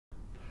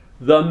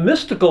The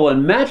mystical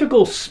and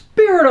magical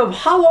spirit of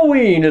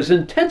Halloween is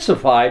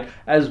intensified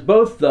as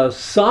both the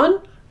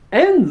sun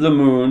and the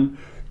moon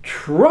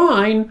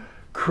trine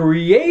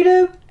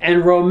creative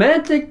and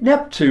romantic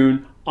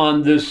Neptune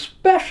on this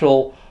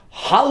special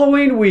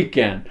Halloween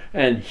weekend.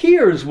 And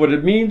here's what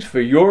it means for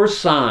your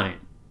sign.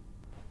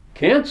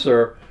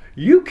 Cancer,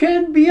 you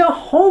can be a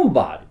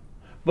homebody,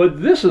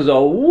 but this is a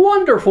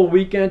wonderful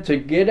weekend to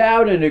get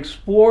out and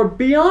explore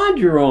beyond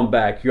your own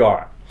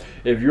backyard.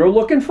 If you're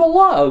looking for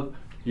love,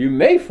 you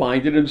may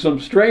find it in some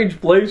strange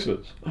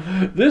places.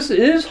 This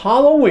is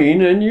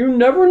Halloween, and you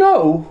never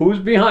know who's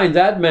behind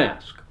that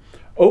mask.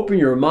 Open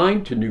your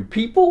mind to new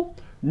people,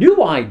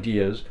 new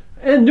ideas,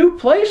 and new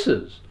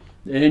places,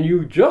 and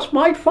you just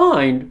might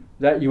find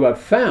that you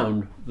have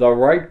found the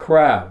right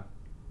crowd.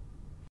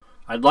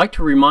 I'd like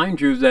to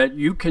remind you that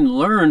you can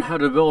learn how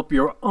to develop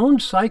your own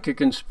psychic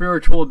and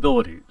spiritual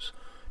abilities.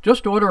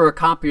 Just order a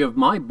copy of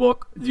my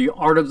book, The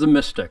Art of the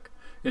Mystic.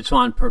 It's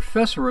on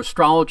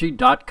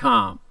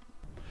ProfessorAstrology.com.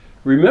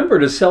 Remember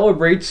to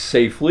celebrate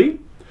safely.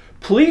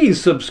 Please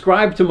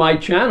subscribe to my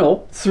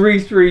channel,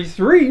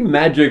 333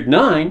 Magic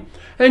 9,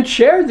 and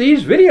share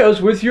these videos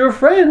with your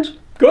friends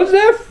because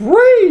they're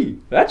free.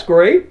 That's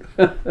great.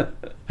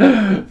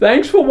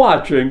 Thanks for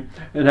watching,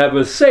 and have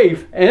a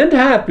safe and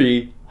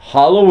happy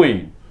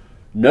Halloween.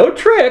 No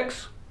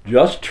tricks,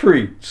 just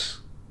treats.